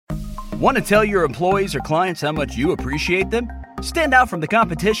Want to tell your employees or clients how much you appreciate them? Stand out from the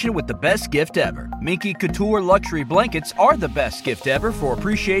competition with the best gift ever. Minky Couture luxury blankets are the best gift ever for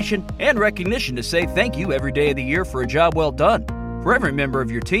appreciation and recognition to say thank you every day of the year for a job well done. For every member of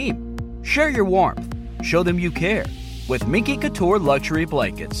your team, share your warmth. Show them you care with Minky Couture luxury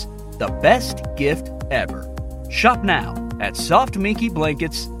blankets. The best gift ever. Shop now at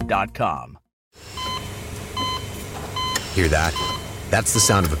softminkyblankets.com. Hear that? That's the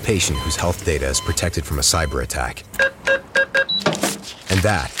sound of a patient whose health data is protected from a cyber attack. And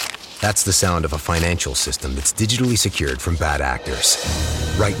that's the sound of a financial system that's digitally secured from bad actors.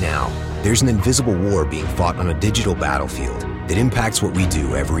 Right now, there's an invisible war being fought on a digital battlefield that impacts what we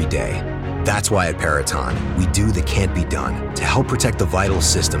do every day. That's why at Peraton, we do the can't be done to help protect the vital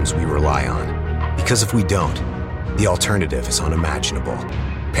systems we rely on. Because if we don't, the alternative is unimaginable.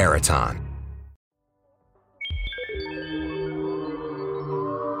 Peraton.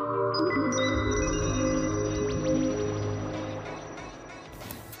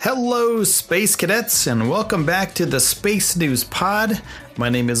 Hello, Space Cadets, and welcome back to the Space News Pod. My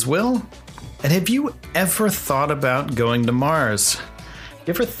name is Will, and have you ever thought about going to Mars?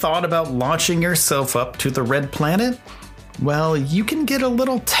 You ever thought about launching yourself up to the Red Planet? Well, you can get a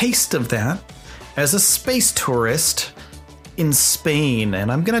little taste of that as a space tourist in Spain,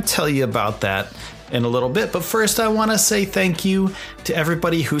 and I'm going to tell you about that in a little bit. But first, I want to say thank you to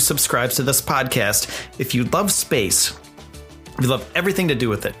everybody who subscribes to this podcast. If you love space, if you love everything to do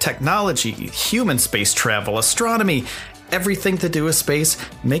with it, technology, human space travel, astronomy, everything to do with space,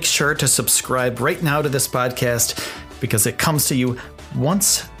 make sure to subscribe right now to this podcast because it comes to you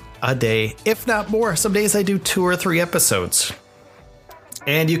once a day, if not more. Some days I do 2 or 3 episodes.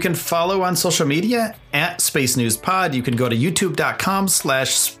 And you can follow on social media at Space News Pod. You can go to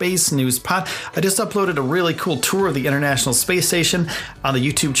youtube.com/Space News Pod. I just uploaded a really cool tour of the International Space Station on the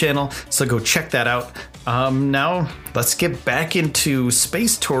YouTube channel, so go check that out. Now, let's get back into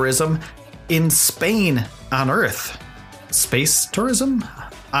space tourism in Spain on Earth. Space tourism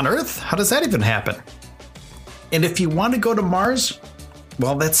on Earth? How does that even happen? And if you want to go to Mars,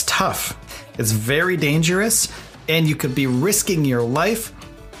 well, that's tough. It's very dangerous, and you could be risking your life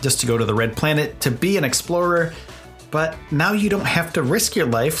just to go to the Red Planet, to be an explorer. But now you don't have to risk your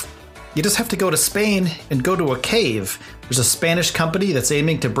life. You just have to go to Spain and go to a cave. There's a Spanish company that's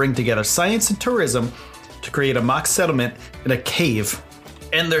aiming to bring together science and tourism to create a mock settlement in a cave.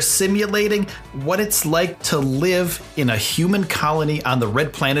 And they're simulating what it's like to live in a human colony on the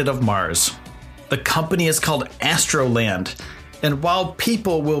red planet of Mars. The company is called Astroland. And while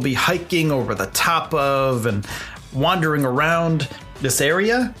people will be hiking over the top of and wandering around this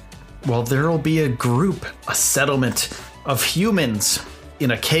area, well, there will be a group, a settlement of humans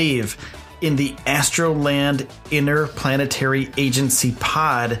in a cave in the Astroland Interplanetary Agency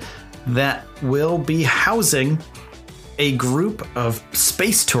pod that will be housing a group of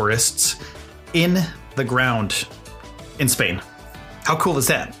space tourists in the ground in Spain. How cool is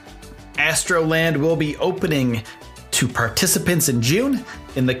that? Astroland will be opening to participants in June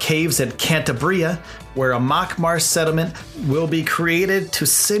in the caves at Cantabria, where a mock Mars settlement will be created to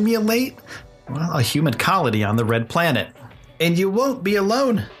simulate, well, a human colony on the red planet. And you won't be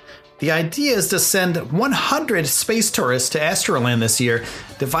alone. The idea is to send 100 space tourists to Astroland this year,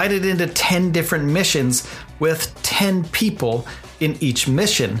 divided into 10 different missions with 10 people in each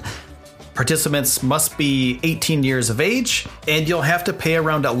mission. Participants must be 18 years of age, and you'll have to pay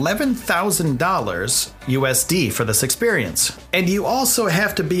around $11,000 USD for this experience. And you also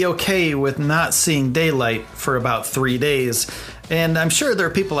have to be okay with not seeing daylight for about 3 days. And I'm sure there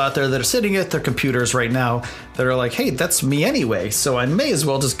are people out there that are sitting at their computers right now that are like, hey, that's me anyway, so I may as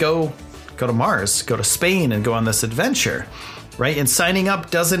well just go to Mars, go to Spain and go on this adventure, right? And signing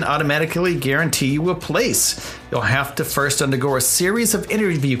up doesn't automatically guarantee you a place. You'll have to first undergo a series of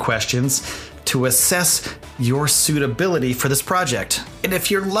interview questions to assess your suitability for this project. And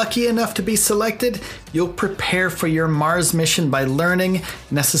if you're lucky enough to be selected, you'll prepare for your Mars mission by learning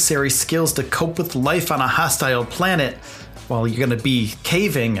necessary skills to cope with life on a hostile planet. Well, you're going to be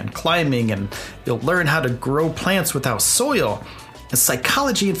caving and climbing, and you'll learn how to grow plants without soil. And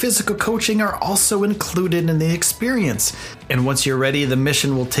psychology and physical coaching are also included in the experience. And once you're ready, the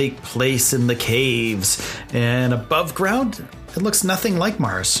mission will take place in the caves. And above ground, it looks nothing like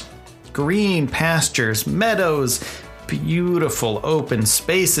Mars. Green pastures, meadows, beautiful open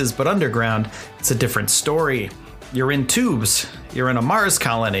spaces, but underground, it's a different story. You're in tubes. You're in a Mars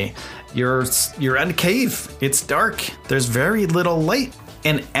colony. You're in a cave. It's dark. There's very little light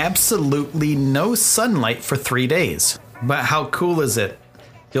and absolutely no sunlight for 3 days. But how cool is it?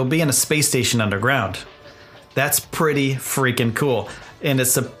 You'll be in a space station underground. That's pretty freaking cool. And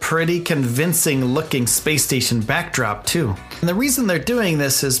it's a pretty convincing looking space station backdrop too. And the reason they're doing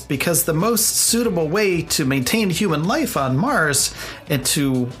this is because the most suitable way to maintain human life on Mars and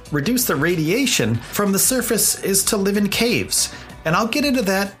to reduce the radiation from the surface is to live in caves. And I'll get into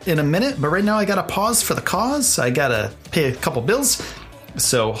that in a minute, but right now I gotta pause for the cause. I gotta pay a couple bills.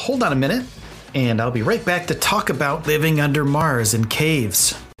 So hold on a minute, and I'll be right back to talk about living under Mars in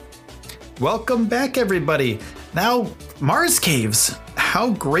caves. Welcome back, everybody. Now, Mars caves.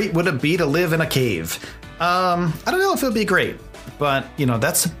 How great would it be to live in a cave? I don't know if it would be great, but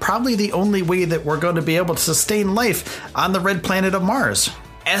that's probably the only way that we're going to be able to sustain life on the red planet of Mars.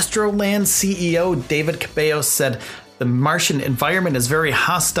 Astroland CEO David Cabello said the Martian environment is very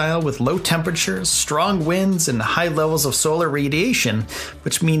hostile with low temperatures, strong winds, and high levels of solar radiation,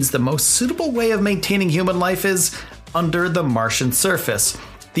 which means the most suitable way of maintaining human life is under the Martian surface.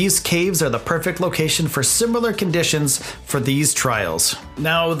 These caves are the perfect location for similar conditions for these trials.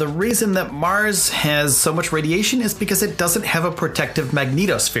 Now, the reason that Mars has so much radiation is because it doesn't have a protective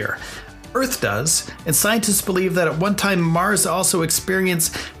magnetosphere. Earth does, and scientists believe that at one time Mars also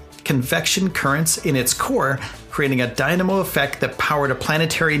experienced convection currents in its core, creating a dynamo effect that powered a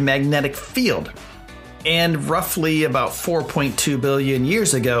planetary magnetic field. And roughly about 4.2 billion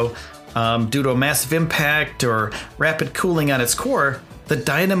years ago, due to a massive impact or rapid cooling on its core, the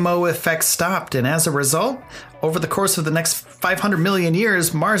dynamo effect stopped, and as a result, over the course of the next 500 million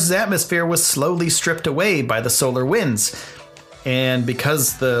years, Mars' atmosphere was slowly stripped away by the solar winds. And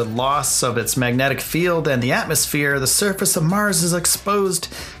because the loss of its magnetic field and the atmosphere, the surface of Mars is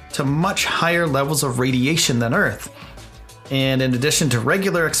exposed to much higher levels of radiation than Earth. And in addition to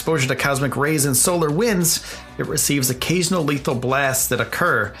regular exposure to cosmic rays and solar winds, it receives occasional lethal blasts that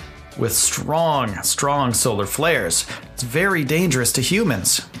occur with strong solar flares. It's very dangerous to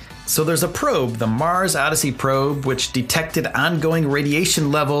humans. So there's a probe, the Mars Odyssey probe, which detected ongoing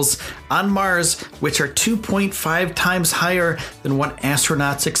radiation levels on Mars, which are 2.5 times higher than what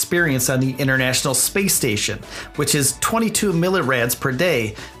astronauts experience on the International Space Station, which is 22 millirads per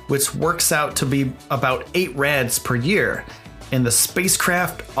day, which works out to be about 8 rads per year. And the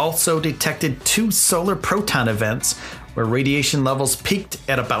spacecraft also detected 2 solar proton events, where radiation levels peaked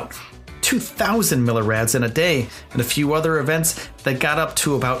at about 2,000 millirads in a day, and a few other events that got up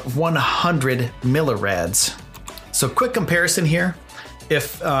to about 100 millirads. So quick comparison here.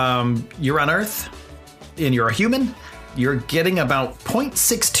 If you're on Earth and you're a human, you're getting about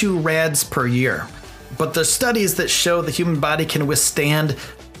 0.62 rads per year. But there's studies that show the human body can withstand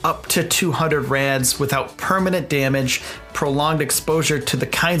up to 200 rads without permanent damage, prolonged exposure to the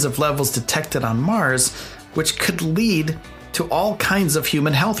kinds of levels detected on Mars, which could lead to all kinds of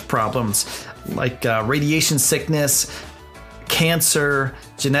human health problems like radiation sickness, cancer,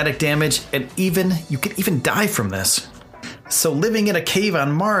 genetic damage, and you could even die from this. So living in a cave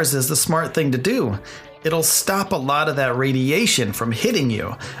on Mars is the smart thing to do. It'll stop a lot of that radiation from hitting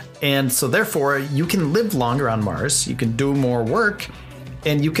you. And so therefore you can live longer on Mars, you can do more work,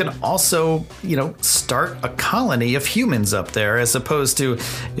 and you can also, start a colony of humans up there as opposed to,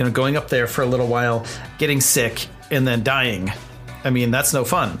 going up there for a little while, getting sick, and then dying. I mean, that's no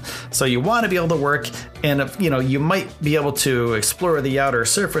fun. So you want to be able to work, and, you might be able to explore the outer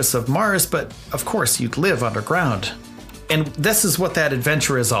surface of Mars, but of course you'd live underground. And this is what that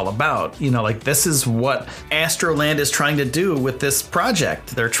adventure is all about. This is what Astroland is trying to do with this project.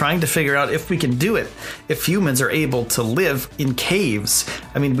 They're trying to figure out if we can do it, if humans are able to live in caves.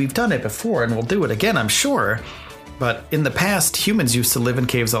 I mean, we've done it before and we'll do it again, I'm sure. But in the past, humans used to live in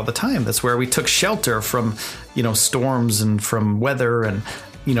caves all the time. That's where we took shelter from, storms and from weather and,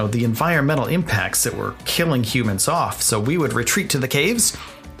 the environmental impacts that were killing humans off. So we would retreat to the caves.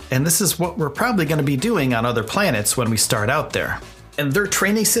 And this is what we're probably going to be doing on other planets when we start out there. And their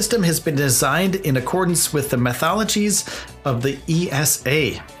training system has been designed in accordance with the methodologies of the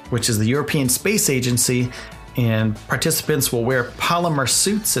ESA, which is the European Space Agency, and participants will wear polymer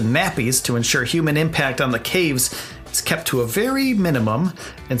suits and nappies to ensure human impact on the caves is kept to a very minimum,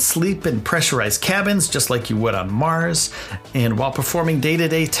 and sleep in pressurized cabins just like you would on Mars. And while performing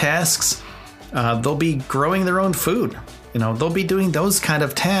day-to-day tasks, they'll be growing their own food. They'll be doing those kind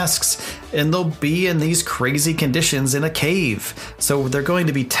of tasks, and they'll be in these crazy conditions in a cave. So they're going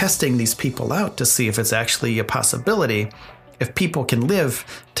to be testing these people out to see if it's actually a possibility, if people can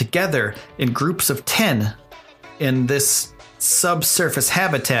live together in groups of 10 in this subsurface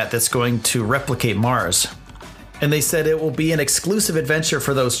habitat that's going to replicate Mars. And they said it will be an exclusive adventure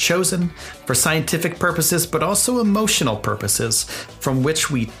for those chosen for scientific purposes, but also emotional purposes, from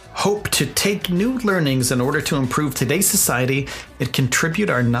which we hope to take new learnings in order to improve today's society and contribute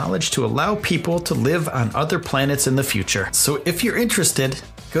our knowledge to allow people to live on other planets in the future. So if you're interested,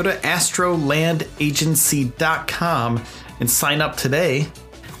 go to astrolandagency.com and sign up today.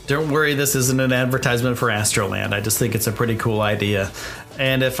 Don't worry, this isn't an advertisement for Astroland. I just think it's a pretty cool idea.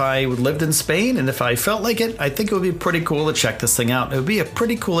 And if I lived in Spain and if I felt like it, I think it would be pretty cool to check this thing out. It would be a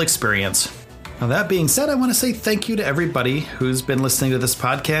pretty cool experience. Now, that being said, I want to say thank you to everybody who's been listening to this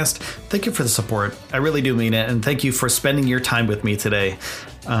podcast. Thank you for the support. I really do mean it. And thank you for spending your time with me today.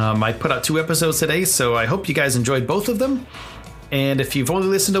 I put out 2 episodes today, so I hope you guys enjoyed both of them. And if you've only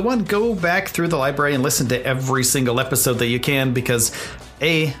listened to one, go back through the library and listen to every single episode that you can, because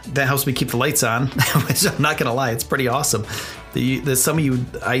that helps me keep the lights on, which I'm not going to lie, it's pretty awesome. Some of you,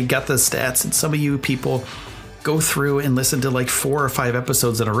 I got the stats, and some of you people go through and listen to like 4 or 5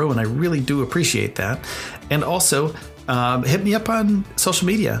 episodes in a row, and I really do appreciate that. And also, hit me up on social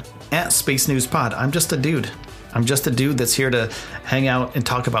media at Space News Pod. I'm just a dude. I'm just a dude that's here to hang out and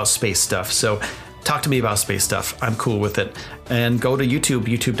talk about space stuff. So talk to me about space stuff. I'm cool with it. And go to YouTube,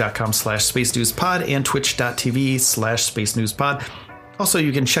 youtube.com/Space News Pod, and twitch.tv/Space News Pod. Also,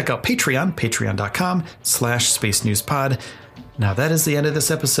 you can check out Patreon, patreon.com/Space News Pod. Now, that is the end of this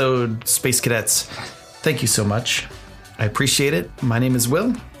episode, Space Cadets. Thank you so much. I appreciate it. My name is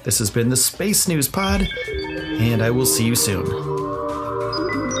Will. This has been the Space News Pod, and I will see you soon.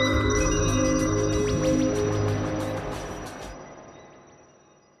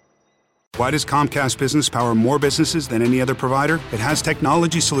 Why does Comcast Business power more businesses than any other provider? It has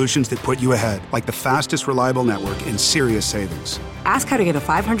technology solutions that put you ahead, like the fastest reliable network and serious savings. Ask how to get a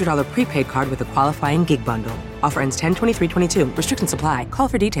 $500 prepaid card with a qualifying gig bundle. Offer ends 10/23/22. Restrictions apply. Call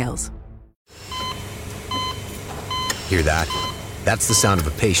for details. Hear that? That's the sound of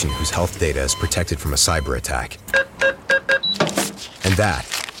a patient whose health data is protected from a cyber attack. And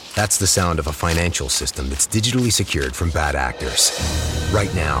that's the sound of a financial system that's digitally secured from bad actors.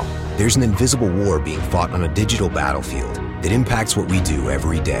 Right now, there's an invisible war being fought on a digital battlefield that impacts what we do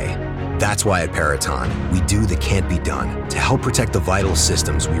every day. That's why at Peraton, we do the can't be done to help protect the vital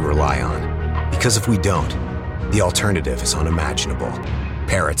systems we rely on. Because if we don't, the alternative is unimaginable.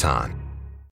 Peraton.